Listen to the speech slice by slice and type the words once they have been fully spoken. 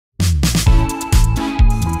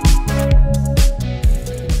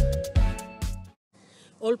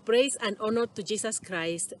All praise and honor to Jesus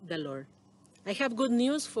Christ the Lord. I have good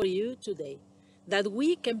news for you today, that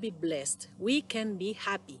we can be blessed, we can be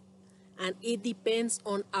happy, and it depends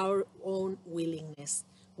on our own willingness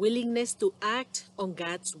to act on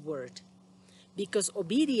God's word. Because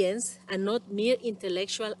obedience and not mere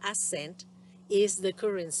intellectual assent is the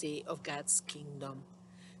currency of God's kingdom.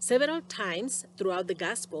 Several times throughout the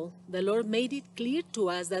gospel, the Lord made it clear to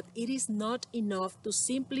us that it is not enough to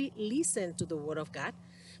simply listen to the word of God,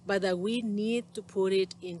 but that we need to put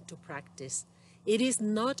it into practice. It is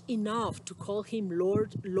not enough to call him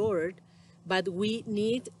Lord, Lord, but we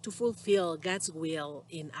need to fulfill God's will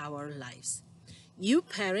in our lives. You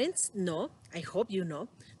parents know, I hope you know,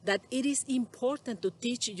 that it is important to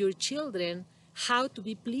teach your children how to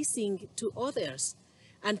be pleasing to others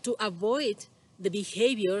and to avoid the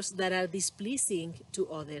behaviors that are displeasing to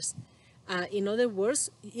others. In other words,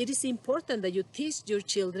 it is important that you teach your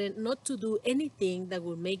children not to do anything that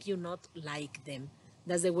will make you not like them.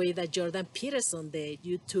 That's the way that Jordan Peterson, the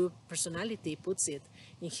YouTube personality, puts it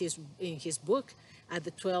in his book,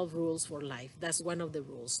 The 12 Rules for Life. That's one of the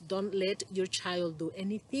rules. Don't let your child do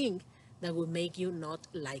anything that will make you not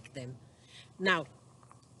like them. Now,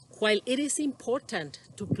 while it is important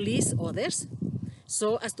to please others,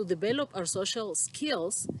 so as to develop our social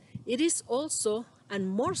skills, it is also and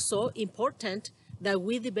more so important that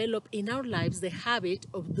we develop in our lives the habit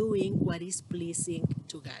of doing what is pleasing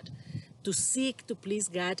to God. To seek to please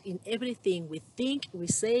God in everything we think, we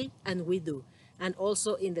say, and we do. And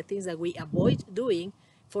also in the things that we avoid doing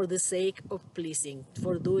for the sake of pleasing,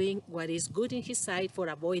 for doing what is good in His sight, for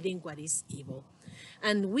avoiding what is evil.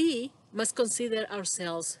 And we must consider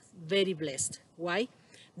ourselves very blessed. Why?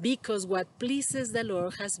 Because what pleases the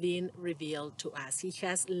Lord has been revealed to us. He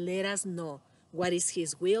has let us know what is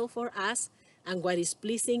His will for us and what is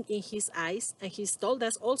pleasing in His eyes. And He's told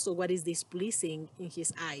us also what is displeasing in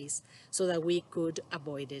His eyes so that we could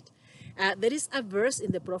avoid it. There is a verse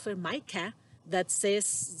in the prophet Micah that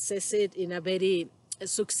says it in a very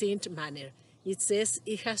succinct manner. It says,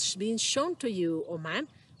 "It has been shown to you, O man,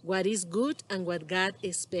 what is good and what God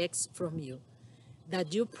expects from you,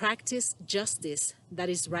 that you practice justice, that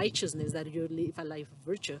is righteousness, that you live a life of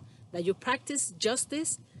virtue, that you practice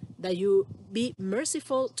justice, that you be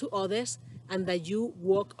merciful to others, and that you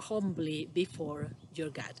walk humbly before your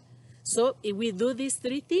God." So if we do these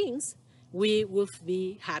three things, we will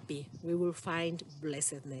be happy. We will find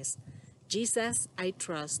blessedness. Jesus, I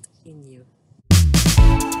trust in you.